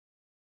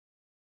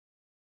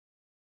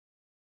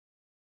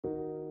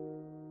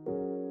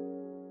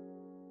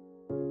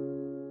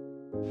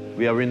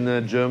We are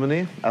in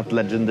Germany at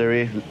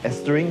legendary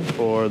Estering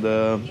for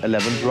the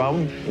 11th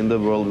round in the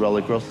World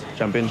Rallycross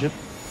Championship.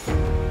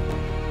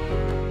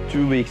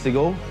 2 weeks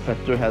ago,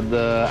 Petter had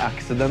an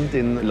accident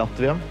in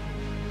Latvia.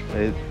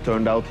 It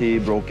turned out he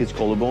broke his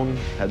collarbone,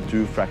 had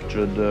 2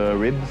 fractured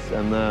ribs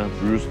and a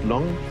bruised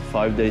lung.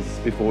 5 days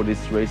before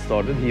this race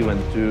started, he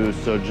went to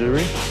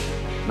surgery.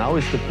 Now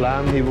is the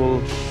plan he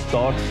will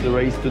start the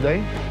race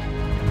today.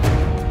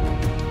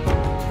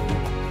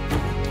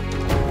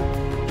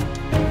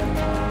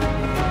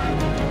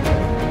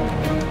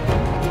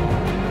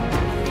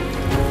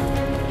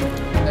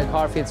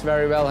 The car fits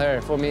very well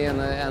here for me,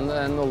 and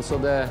also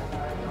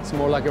it's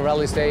more like a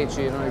rally stage.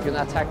 You know, you can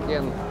attack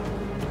and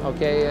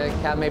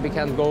maybe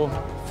can't go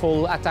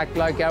full attack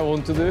like I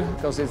want to do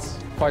because it's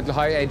quite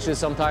high edges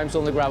sometimes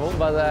on the gravel.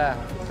 But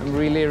I'm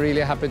really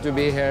happy to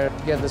be here.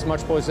 Get as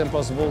much points as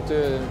possible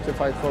to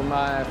fight for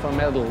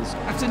medals.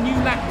 That's a new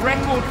lap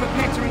record for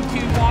Petter in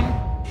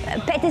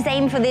Q1. Petter's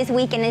aim for this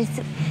weekend is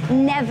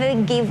never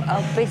give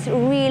up. It's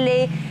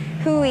really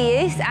who he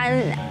is,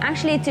 and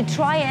actually to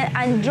try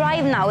and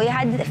drive now. We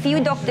had a few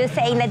doctors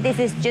saying that this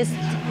is just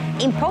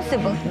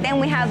impossible. Then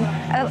we have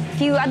a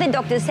few other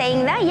doctors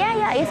saying that,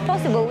 yeah, it's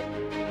possible.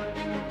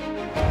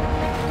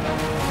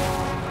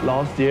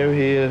 Last year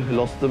he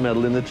lost the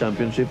medal in the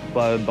championship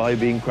by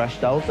being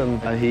crashed out,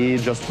 and he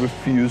just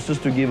refuses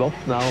to give up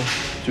now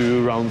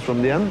 2 rounds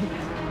from the end.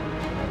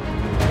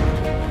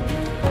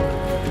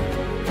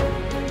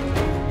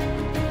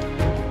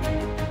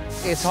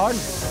 It's hard,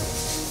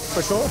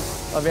 for sure.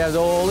 But we have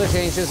all the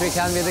changes we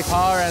can with the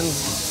car and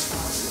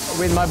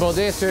with my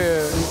body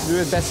to do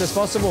it best as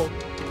possible.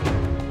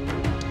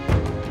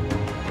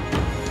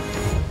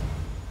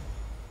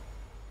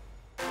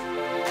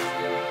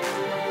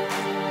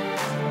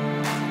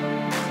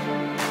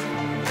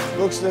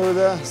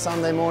 Buxtehude,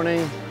 Sunday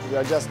morning. We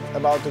are just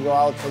about to go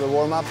out for the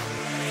warm-up.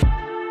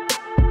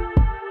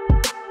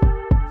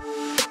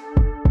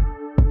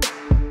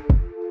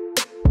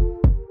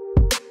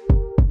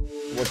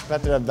 What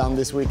Petter have done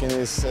this weekend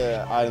is,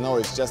 I don't know,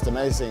 it's just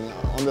amazing.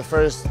 On the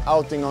first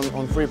outing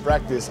on free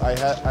practice,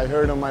 I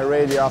heard on my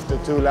radio after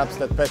 2 laps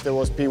that Petter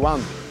was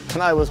P1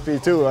 and I was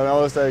P2, and I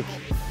was like,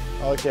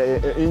 okay,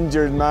 an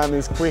injured man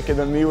is quicker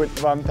than me with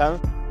 1/10.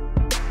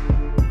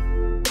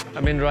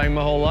 I've been driving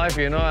my whole life,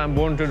 you know. I'm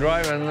born to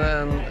drive,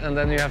 and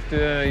then you have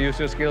to use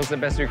your skills the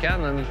best you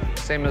can. And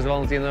same as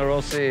Valentino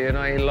Rossi, you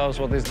know, he loves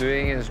what he's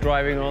doing. He's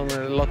driving on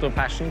a lot of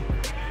passion,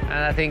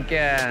 and I think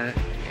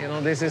you know,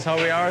 this is how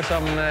we are.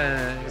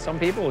 Some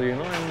people, you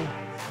know, and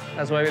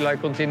that's why we like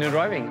continue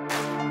driving.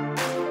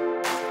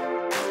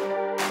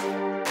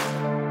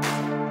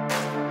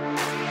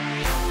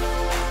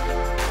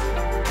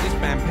 This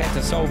man,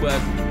 Petter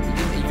Solberg, he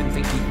didn't even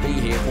think he'd be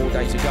here 4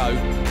 days ago,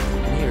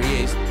 and here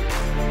he is.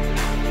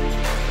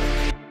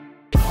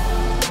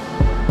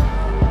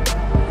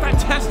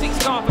 Fantastic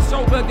start for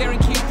Solberg there in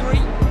Q3.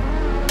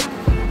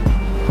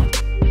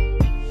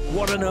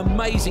 What an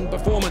amazing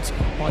performance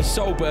by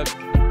Solberg.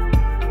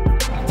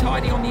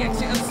 Tidy on the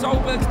exit, and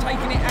Solberg's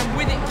taken it, and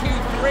with it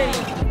Q3.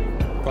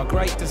 But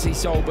great to see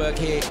Solberg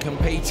here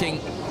competing,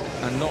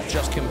 and not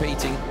just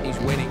competing, he's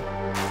winning.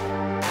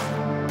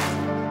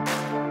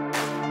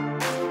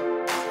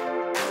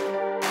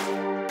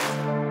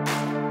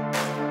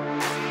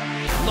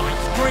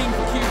 Nice green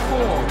for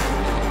Q4.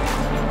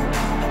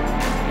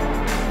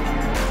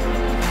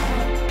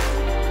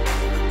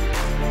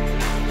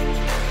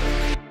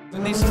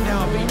 And this is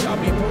now a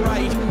VW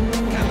parade.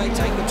 Can they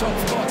take the top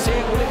spots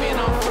here? Will it be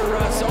enough for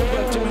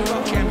Solberg to be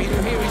World Champion?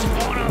 Here he's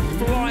on a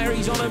flyer,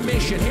 he's on a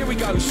mission. Here we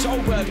go,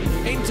 Solberg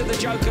into the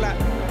Joker lap.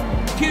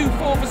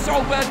 Q4 for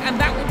Solberg, and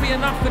that will be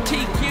enough for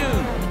TQ.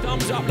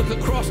 Thumbs up, look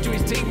across to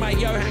his teammate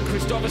Johan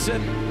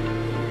Kristoffersen.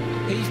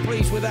 He's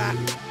pleased with that.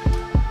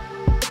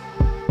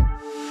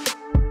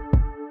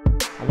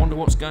 I wonder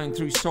what's going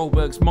through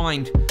Solberg's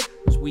mind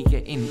as we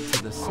get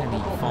into the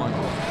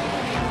semi-final.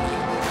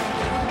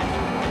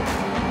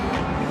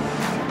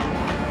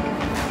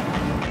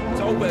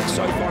 Solberg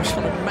so far is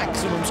on a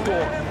maximum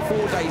score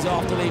 4 days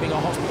after leaving a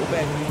hospital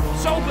bed.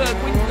 Solberg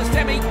wins the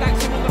semi,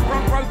 that's him on the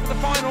front row for the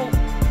final.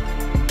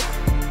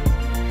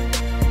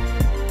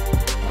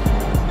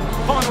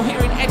 Final here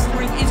in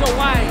Estering is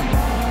away.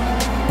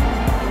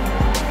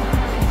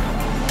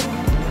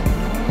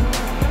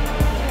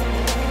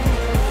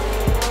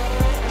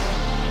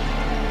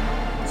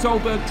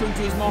 Solberg, true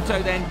to his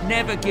motto then,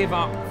 never give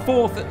up.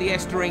 4th at the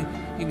Estering.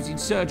 He was in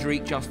surgery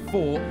just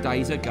 4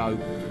 days ago.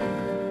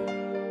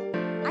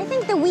 I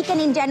think the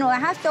weekend in general, I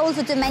have to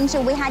also to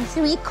mention we had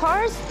 3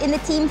 cars in the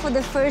team for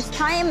the first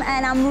time,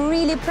 and I'm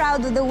really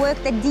proud of the work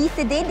that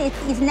Dieter did.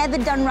 He's never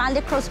done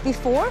rallycross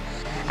before.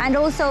 And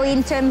also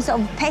in terms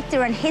of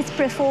Petter and his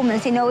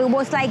performance, you know, it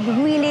was like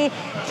really,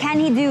 can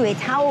he do it?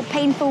 How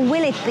painful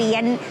will it be?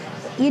 And,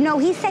 you know,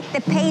 he set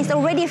the pace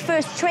already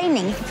first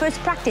training, first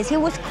practice. He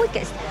was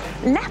quickest.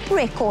 Lap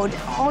record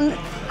on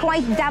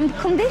quite damp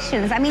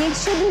conditions. I mean, it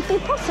shouldn't be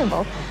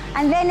possible.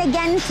 And then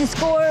again, to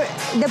score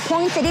the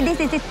points that it is,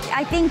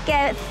 I think,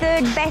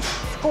 3rd best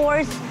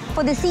scores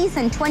for the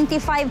season,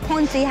 25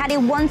 points. He had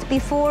it once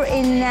before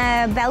in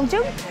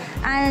Belgium,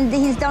 and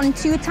he's done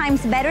 2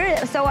 times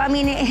better. So, I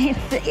mean,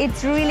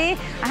 it's really,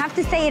 I have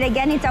to say it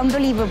again, it's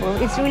unbelievable.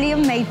 It's really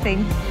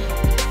amazing.